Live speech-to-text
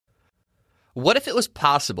What if it was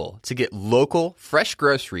possible to get local, fresh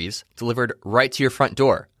groceries delivered right to your front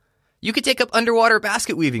door? You could take up underwater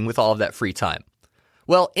basket weaving with all of that free time.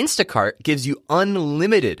 Well, Instacart gives you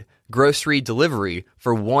unlimited grocery delivery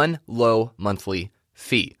for one low monthly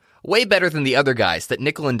fee. Way better than the other guys that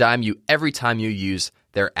nickel and dime you every time you use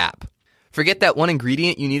their app. Forget that one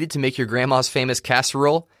ingredient you needed to make your grandma's famous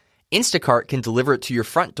casserole? Instacart can deliver it to your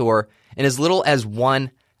front door in as little as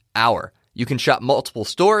 1 hour. You can shop multiple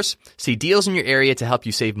stores, see deals in your area to help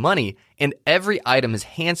you save money, and every item is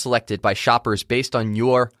hand-selected by shoppers based on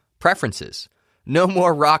your preferences. No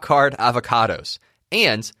more rock-hard avocados.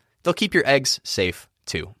 And they'll keep your eggs safe,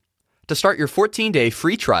 too. To start your 14-day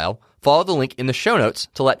free trial, follow the link in the show notes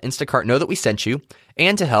to let Instacart know that we sent you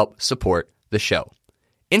and to help support the show.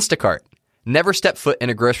 Instacart. Never step foot in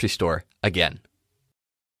a grocery store again.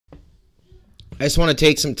 I just want to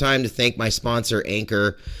take some time to thank my sponsor,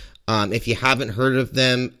 Anchor. If you haven't heard of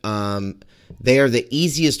them, they are the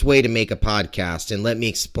easiest way to make a podcast. And let me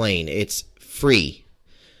explain. It's free.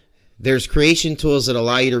 There's creation tools that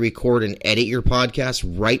allow you to record and edit your podcast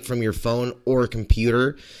right from your phone or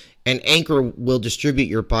computer. And Anchor will distribute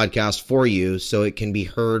your podcast for you so it can be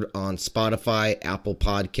heard on Spotify, Apple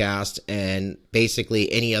Podcast, and basically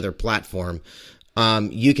any other platform.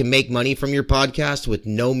 You can make money from your podcast with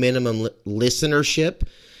no minimum listenership,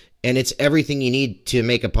 and it's everything you need to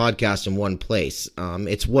make a podcast in one place.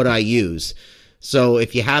 It's what I use. So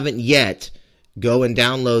if you haven't yet, go and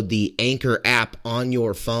download the Anchor app on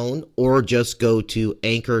your phone or just go to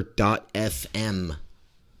anchor.fm.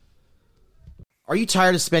 Are you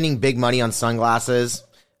tired of spending big money on sunglasses?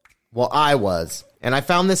 Well, I was. And I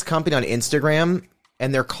found this company on Instagram,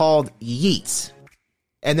 and they're called Yeats.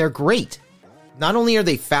 And they're great. Not only are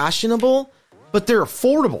they fashionable, but they're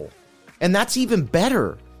affordable. And that's even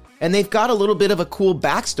better. And they've got a little bit of a cool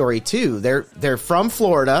backstory, too. They're from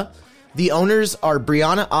Florida. The owners are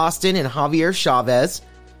Brianna Austin and Javier Chavez.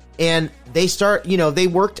 And they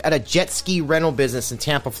worked at a jet ski rental business in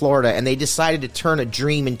Tampa, Florida, and they decided to turn a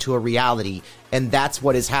dream into a reality. And that's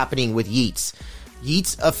what is happening with Yeats.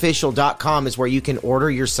 YeatsOfficial.com is where you can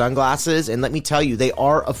order your sunglasses. And let me tell you, they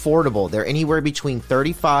are affordable. They're anywhere between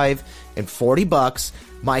 $35 and $40.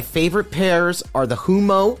 My favorite pairs are the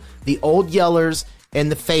Humo, the Old Yellers, and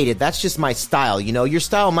the Faded. That's just my style. You know, your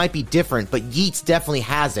style might be different, but Yeats definitely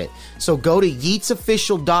has it. So go to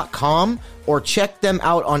YeatsOfficial.com or check them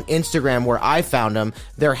out on Instagram where I found them.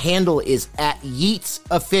 Their handle is at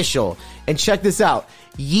YeatsOfficial. And check this out.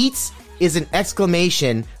 Yeats is an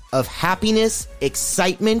exclamation of happiness,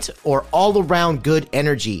 excitement, or all-around good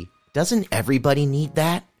energy. Doesn't everybody need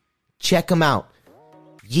that? Check them out.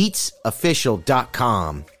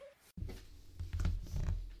 YeatsOfficial.com.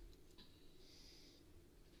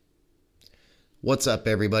 What's up,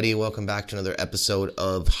 everybody? Welcome back to another episode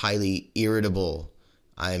of Highly Irritable.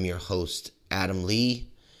 I am your host, Adam Lee,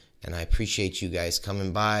 and I appreciate you guys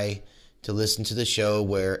coming by to listen to the show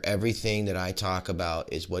where everything that I talk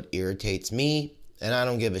about is what irritates me, and I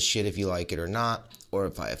don't give a shit if you like it or not, or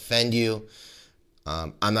if I offend you.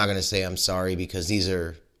 I'm not going to say I'm sorry because these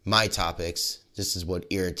are my topics. This is what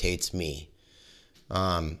irritates me.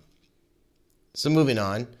 So moving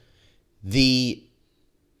on,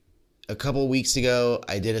 a couple weeks ago,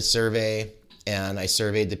 I did a survey, and I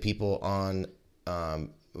surveyed the people on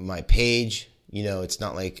my page. You know, it's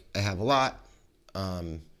not like I have a lot.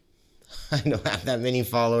 I don't have that many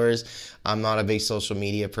followers. I'm not a big social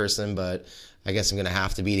media person, but I guess I'm going to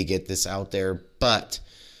have to be to get this out there. But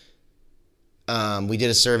we did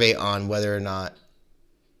a survey on whether or not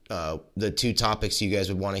the two topics you guys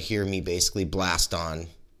would want to hear me basically blast on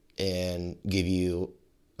and give you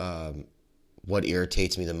what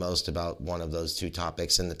irritates me the most about one of those two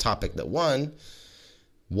topics. And the topic that won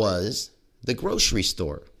was the grocery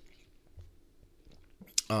store.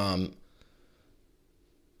 I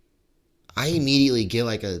immediately get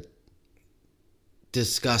like a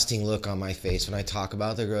disgusting look on my face when I talk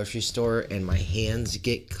about the grocery store, and my hands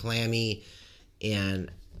get clammy, and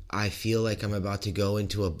I feel like I'm about to go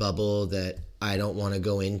into a bubble that I don't want to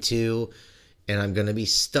go into, and I'm going to be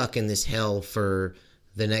stuck in this hell for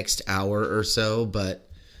the next hour or so, but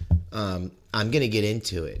I'm going to get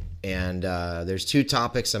into it. And there's two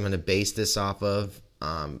topics I'm going to base this off of.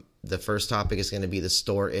 The first topic is going to be the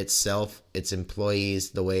store itself, its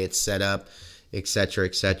employees, the way it's set up, etc.,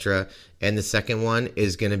 etc. And the second one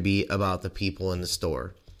is going to be about the people in the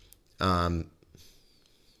store.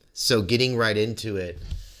 So getting right into it,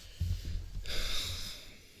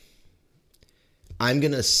 I'm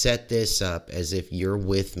going to set this up as if you're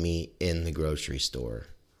with me in the grocery store,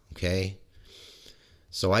 okay?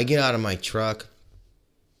 So I get out of my truck.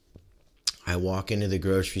 I walk into the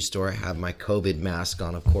grocery store. I have my COVID mask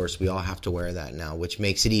on. Of course, we all have to wear that now, which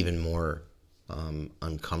makes it even more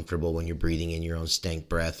uncomfortable when you're breathing in your own stank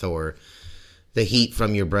breath, or the heat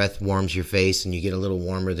from your breath warms your face and you get a little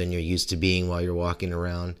warmer than you're used to being while you're walking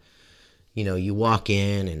around. You know, you walk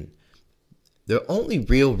in, and the only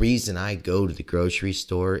real reason I go to the grocery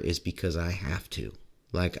store is because I have to.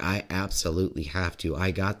 Like, I absolutely have to.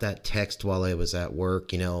 I got that text while I was at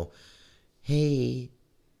work, you know, hey,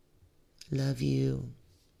 love you.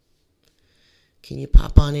 Can you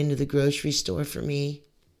pop on into the grocery store for me?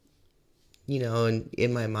 You know, and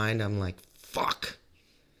in my mind, I'm like, fuck.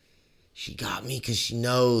 She got me because she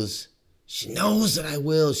knows. She knows that I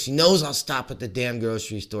will. She knows I'll stop at the damn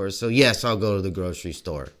grocery store. So, yes, I'll go to the grocery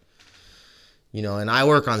store. You know, and I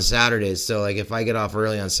work on Saturdays. So, like, if I get off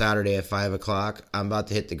early on Saturday at 5 o'clock, I'm about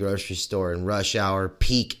to hit the grocery store in rush hour,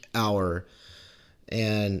 peak hour.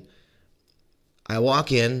 And I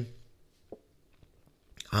walk in.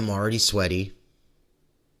 I'm already sweaty.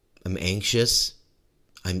 I'm anxious.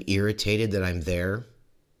 I'm irritated that I'm there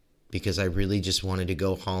because I really just wanted to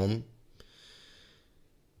go home.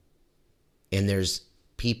 And there's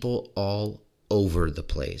people all over the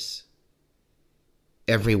place.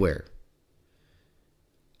 Everywhere.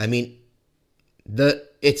 I mean,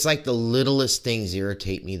 it's like the littlest things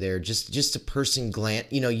irritate me there. Just a person glance.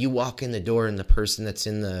 You know, you walk in the door and the person that's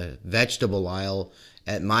in the vegetable aisle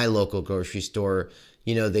at my local grocery store,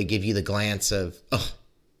 you know, they give you the glance of, oh,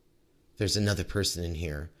 there's another person in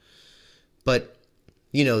here. But,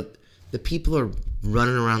 you know, the people are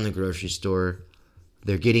running around the grocery store.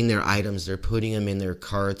 They're getting their items. They're putting them in their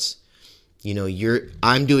carts. You know,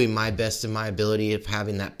 I'm doing my best in my ability of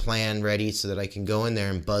having that plan ready so that I can go in there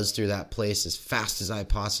and buzz through that place as fast as I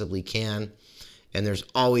possibly can. And there's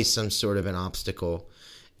always some sort of an obstacle.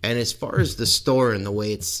 And as far as the store and the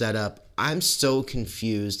way it's set up, I'm so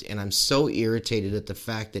confused and I'm so irritated at the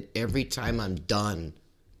fact that every time I'm done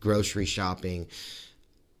grocery shopping,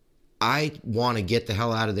 I want to get the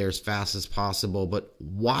hell out of there as fast as possible. But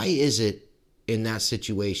why is it in that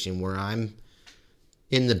situation where I'm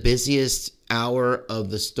in the busiest hour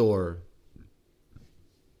of the store,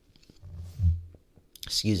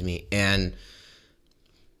 excuse me, and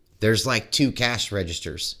there's like 2 cash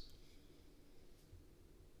registers,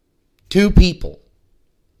 2 people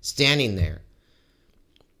standing there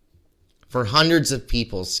for hundreds of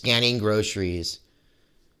people scanning groceries,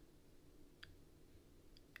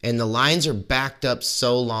 and the lines are backed up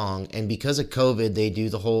so long, and because of COVID, they do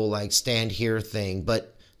the whole like stand here thing,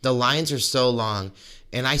 but the lines are so long,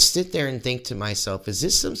 and I sit there and think to myself, is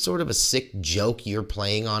this some sort of a sick joke you're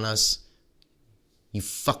playing on us? You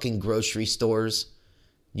fucking grocery stores?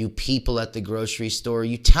 You people at the grocery store?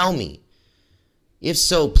 You tell me. If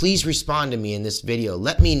so, please respond to me in this video.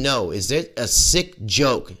 Let me know, is it a sick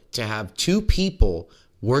joke to have 2 people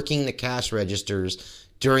working the cash registers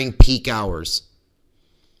during peak hours?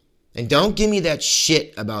 And don't give me that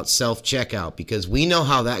shit about self-checkout, because we know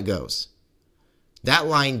how that goes. That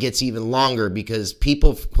line gets even longer because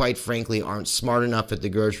people, quite frankly, aren't smart enough at the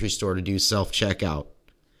grocery store to do self-checkout.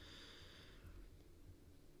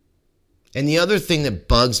 And the other thing that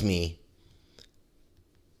bugs me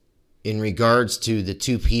in regards to the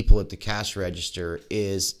 2 people at the cash register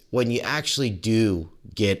is when you actually do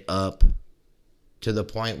get up to the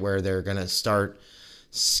point where they're going to start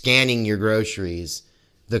scanning your groceries,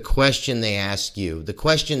 the question they ask you, the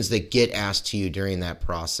questions that get asked to you during that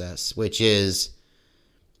process, which is,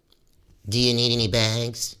 do you need any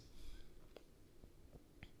bags?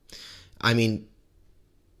 I mean,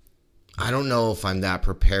 I don't know if I'm that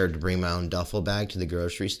prepared to bring my own duffel bag to the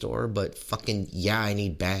grocery store, but fucking yeah, I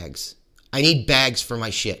need bags. I need bags for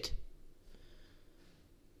my shit.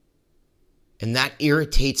 And that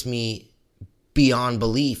irritates me beyond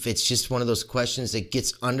belief. It's just one of those questions that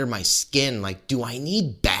gets under my skin. Like, do I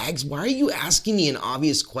need bags? Why are you asking me an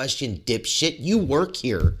obvious question, dipshit? You work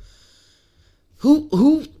here.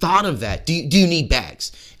 Who thought of that? Do you need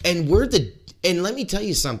bags? And let me tell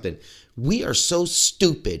you something. We are so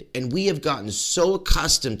stupid, and we have gotten so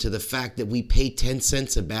accustomed to the fact that we pay 10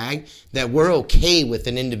 cents a bag that we're okay with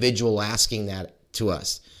an individual asking that to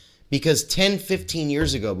us. Because 10, 15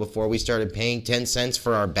 years ago, before we started paying 10 cents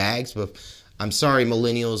for our bags, but I'm sorry,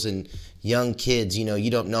 millennials and young kids, you know, you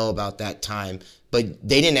don't know about that time. But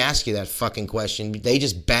they didn't ask you that fucking question. They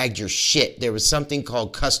just bagged your shit. There was something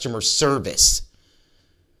called customer service.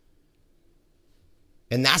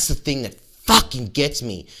 And that's the thing that fucking gets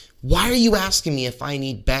me. Why are you asking me if I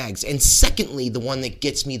need bags? And secondly, the one that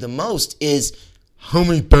gets me the most is, how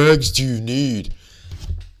many bags do you need?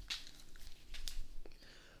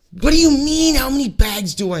 What do you mean, how many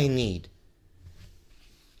bags do I need?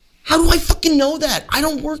 How do I fucking know that? I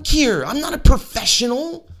don't work here. I'm not a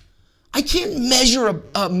professional. I can't measure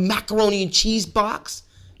a macaroni and cheese box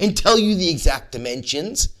and tell you the exact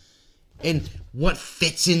dimensions and what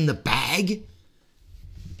fits in the bag.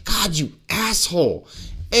 God, you asshole.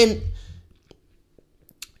 And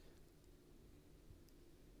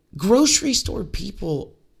grocery store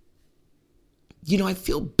people, I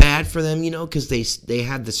feel bad for them, because they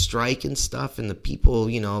had the strike and stuff, and the people,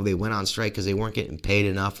 they went on strike because they weren't getting paid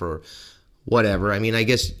enough or whatever. I mean, I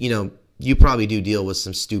guess, you probably do deal with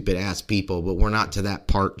some stupid ass people, but we're not to that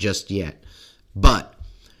part just yet. But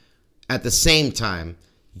at the same time,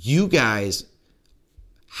 you guys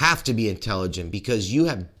have to be intelligent because you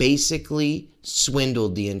have basically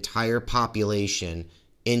swindled the entire population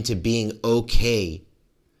into being okay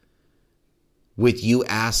with you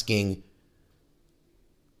asking,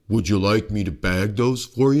 would you like me to bag those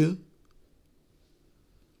for you?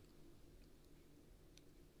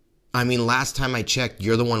 I mean, last time I checked,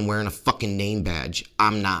 you're the one wearing a fucking name badge.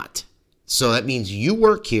 I'm not. So that means you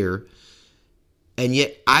work here, and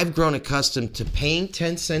yet I've grown accustomed to paying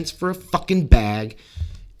 10 cents for a fucking bag,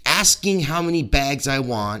 asking how many bags I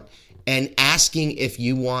want, and asking if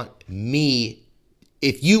you want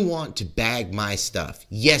to bag my stuff.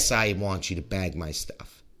 Yes, I want you to bag my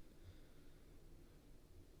stuff.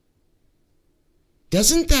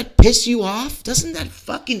 Doesn't that piss you off? Doesn't that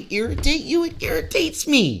fucking irritate you? It irritates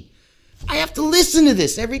me. I have to listen to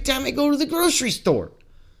this every time I go to the grocery store.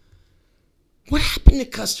 What happened to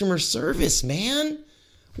customer service, man?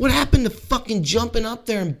 What happened to fucking jumping up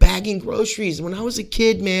there and bagging groceries? When I was a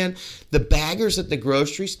kid, man, the baggers at the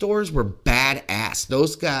grocery stores were badass.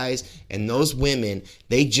 Those guys and those women,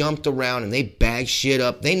 they jumped around and they bagged shit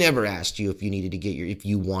up. They never asked you if you needed to if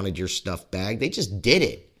you wanted your stuff bagged. They just did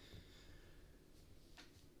it.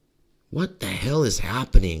 What the hell is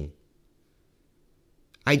happening?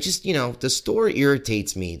 I just, the store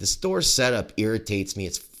irritates me. The store setup irritates me.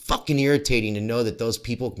 It's fucking irritating to know that those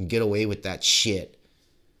people can get away with that shit.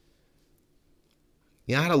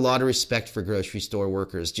 I had a lot of respect for grocery store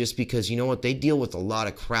workers just because, they deal with a lot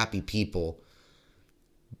of crappy people.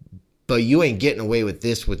 But you ain't getting away with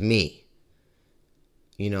this with me.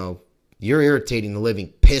 You're irritating the living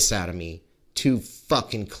piss out of me. 2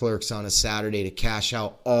 fucking clerks on a Saturday to cash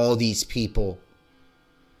out all these people.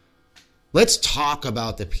 Let's talk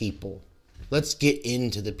about the people. Let's get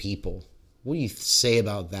into the people. What do you say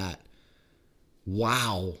about that?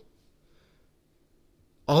 Wow.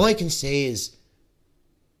 All I can say is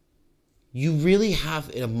you really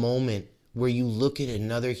have a moment where you look at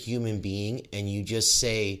another human being and you just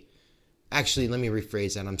say, actually, let me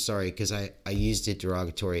rephrase that. I'm sorry because I used it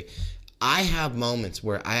derogatory. I have moments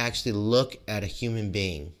where I actually look at a human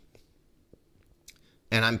being,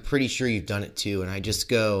 and I'm pretty sure you've done it too, and I just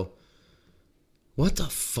go, what the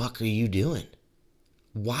fuck are you doing?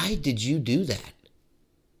 Why did you do that?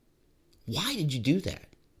 Why did you do that?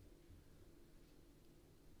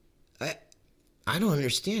 I don't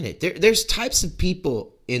understand it. There's types of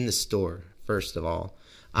people in the store, first of all.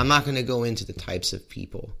 I'm not going to go into the types of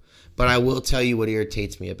people, but I will tell you what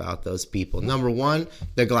irritates me about those people. Number one,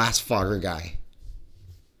 the glass fogger guy.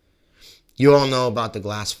 You all know about the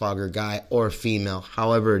glass fogger guy or female,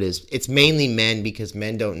 however it is. It's mainly men because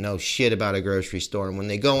men don't know shit about a grocery store. And when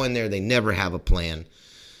they go in there, they never have a plan.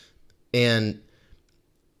 And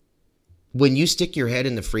when you stick your head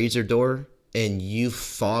in the freezer door and you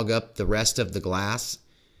fog up the rest of the glass,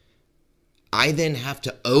 I then have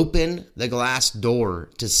to open the glass door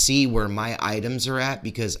to see where my items are at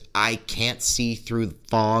because I can't see through the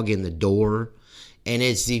fog in the door. And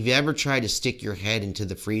if you've ever tried to stick your head into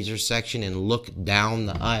the freezer section and look down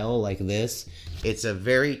the aisle like this, it's a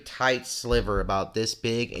very tight sliver about this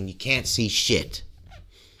big and you can't see shit.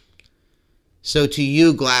 So to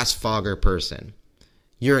you, glass fogger person,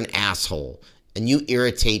 you're an asshole and you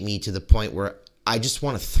irritate me to the point where I just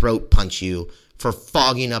want to throat punch you for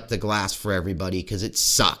fogging up the glass for everybody because it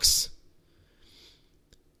sucks.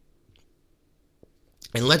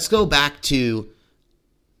 And let's go back to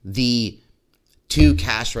the 2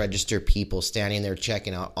 cash register people standing there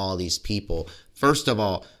checking out all these people. First of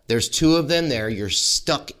all, there's 2 of them there. You're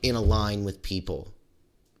stuck in a line with people.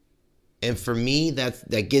 And for me,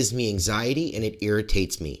 that gives me anxiety and it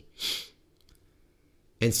irritates me.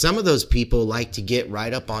 And some of those people like to get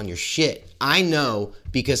right up on your shit. I know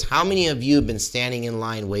because how many of you have been standing in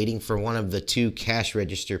line waiting for one of the 2 cash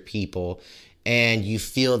register people and you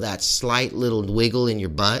feel that slight little wiggle in your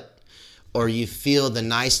butt? Or you feel the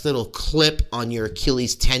nice little clip on your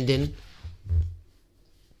Achilles tendon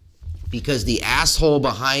because the asshole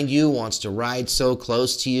behind you wants to ride so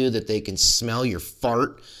close to you that they can smell your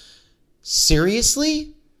fart?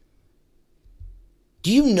 Seriously?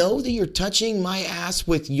 Do you know that you're touching my ass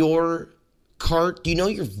with your cart? Do you know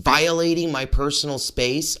you're violating my personal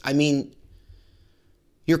space? I mean,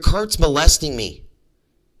 your cart's molesting me,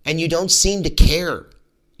 and you don't seem to care.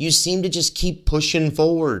 You seem to just keep pushing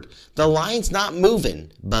forward. The line's not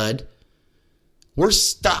moving, bud. We're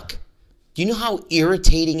stuck. Do you know how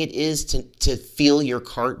irritating it is to feel your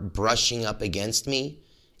cart brushing up against me?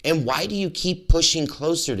 And why do you keep pushing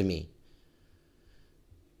closer to me?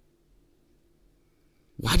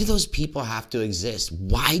 Why do those people have to exist?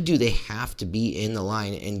 Why do they have to be in the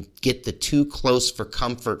line and get the too close for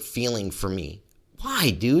comfort feeling for me?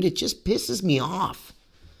 Why, dude? It just pisses me off.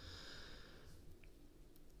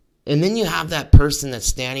 And then you have that person that's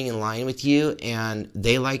standing in line with you and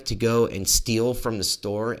they like to go and steal from the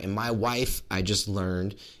store. And my wife, I just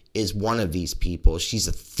learned, is one of these people. She's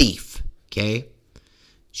a thief, okay?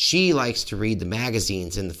 She likes to read the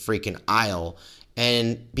magazines in the freaking aisle.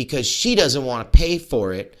 And because she doesn't want to pay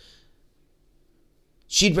for it,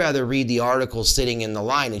 she'd rather read the article sitting in the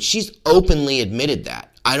line. And she's openly admitted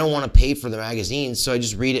that. I don't want to pay for the magazines, so I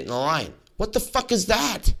just read it in the line. What the fuck is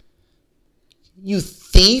that? You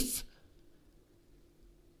thief.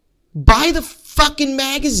 Buy the fucking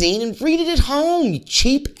magazine and read it at home, you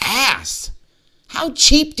cheap ass. How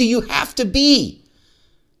cheap do you have to be?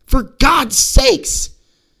 For God's sakes.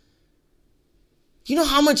 You know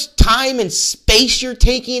how much time and space you're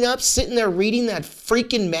taking up sitting there reading that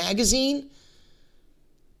freaking magazine?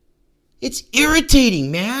 It's irritating,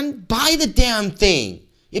 man. Buy the damn thing.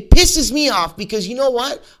 It pisses me off because you know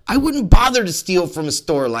what? I wouldn't bother to steal from a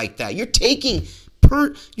store like that. You're taking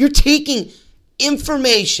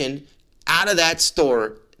information out of that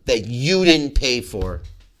store that you didn't pay for.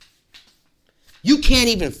 You can't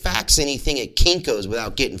even fax anything at Kinko's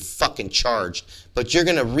without getting fucking charged. But you're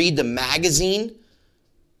going to read the magazine?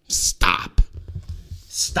 Stop.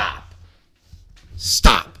 Stop.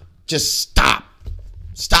 Stop. Just stop.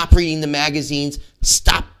 Stop reading the magazines.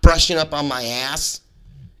 Stop brushing up on my ass.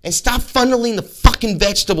 And stop funneling the fucking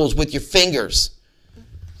vegetables with your fingers.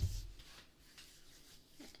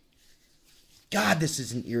 God, this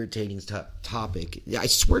is an irritating topic. I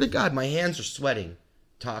swear to God, my hands are sweating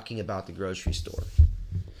talking about the grocery store.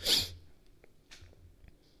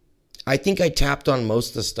 I think I tapped on most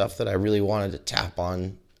of the stuff that I really wanted to tap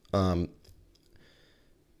on. And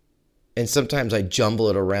sometimes I jumble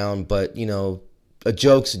it around, but, you know, a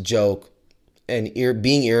joke's a joke. And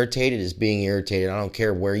being irritated is being irritated. I don't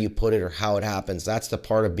care where you put it or how it happens. That's the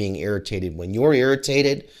part of being irritated. When you're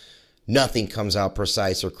irritated, nothing comes out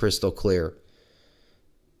precise or crystal clear.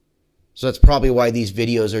 So that's probably why these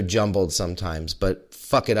videos are jumbled sometimes. But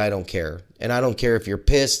fuck it, I don't care. And I don't care if you're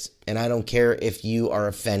pissed. And I don't care if you are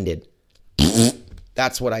offended.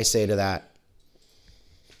 That's what I say to that.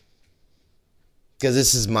 Because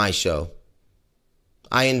this is my show.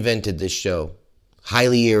 I invented this show.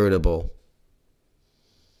 Highly irritable.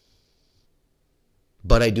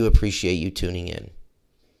 But I do appreciate you tuning in.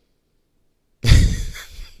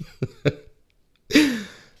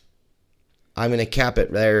 I'm going to cap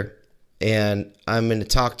it there. And I'm going to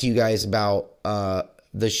talk to you guys about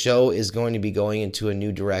the show is going to be going into a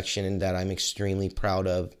new direction and that I'm extremely proud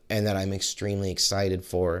of and that I'm extremely excited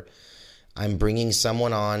for. I'm bringing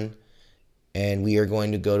someone on and we are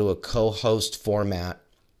going to go to a co-host format.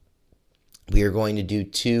 We are going to do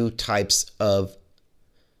two types of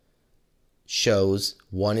shows.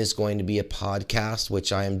 One is going to be a podcast,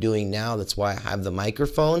 which I am doing now. That's why I have the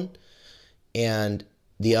microphone. And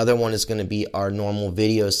the other one is going to be our normal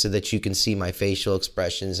videos so that you can see my facial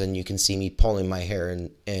expressions and you can see me pulling my hair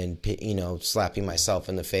and you know, slapping myself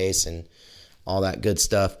in the face and all that good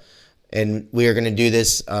stuff. And we are going to do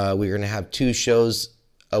this. We're going to have 2 shows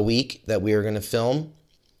a week that we are going to film.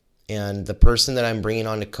 And the person that I'm bringing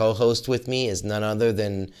on to co-host with me is none other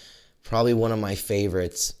than probably one of my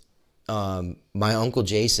favorites, my Uncle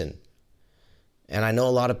Jason. And I know a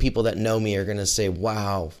lot of people that know me are going to say,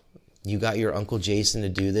 wow, you got your Uncle Jason to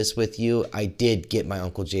do this with you? I did get my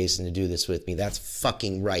Uncle Jason to do this with me. That's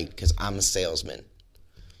fucking right, because I'm a salesman.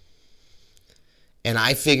 And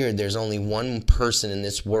I figured there's only one person in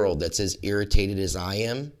this world that's as irritated as I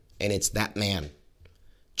am, and it's that man,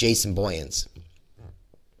 Jason Boyens.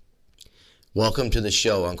 Welcome to the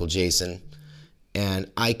show, Uncle Jason.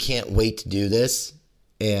 And I can't wait to do this.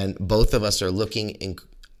 And both of us are looking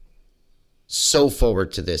so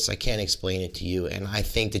forward to this. I can't explain it to you. And I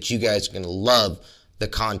think that you guys are going to love the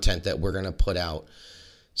content that we're going to put out.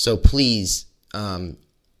 So please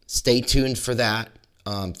stay tuned for that.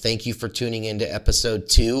 Thank you for tuning into episode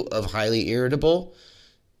 2 of Highly Irritable.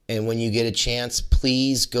 And when you get a chance,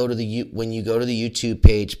 please when you go to the YouTube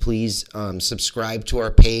page, please subscribe to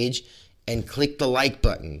our page and click the like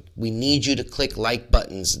button. We need you to click like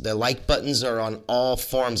buttons. The like buttons are on all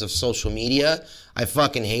forms of social media. I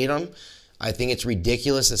fucking hate them. I think it's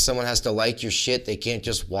ridiculous that someone has to like your shit. They can't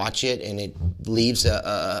just watch it and it leaves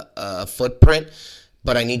a footprint.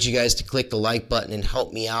 But I need you guys to click the like button and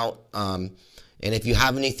help me out. And if you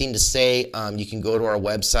have anything to say, you can go to our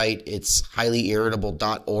website. It's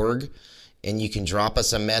highlyirritable.org, and you can drop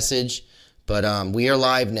us a message. But we are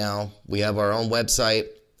live now. We have our own website.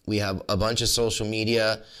 We have a bunch of social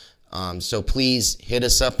media. So please hit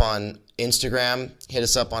us up on Instagram, hit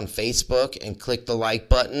us up on Facebook, and click the like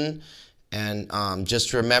button. And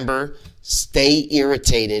just remember, stay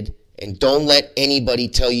irritated and don't let anybody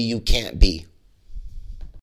tell you you can't be.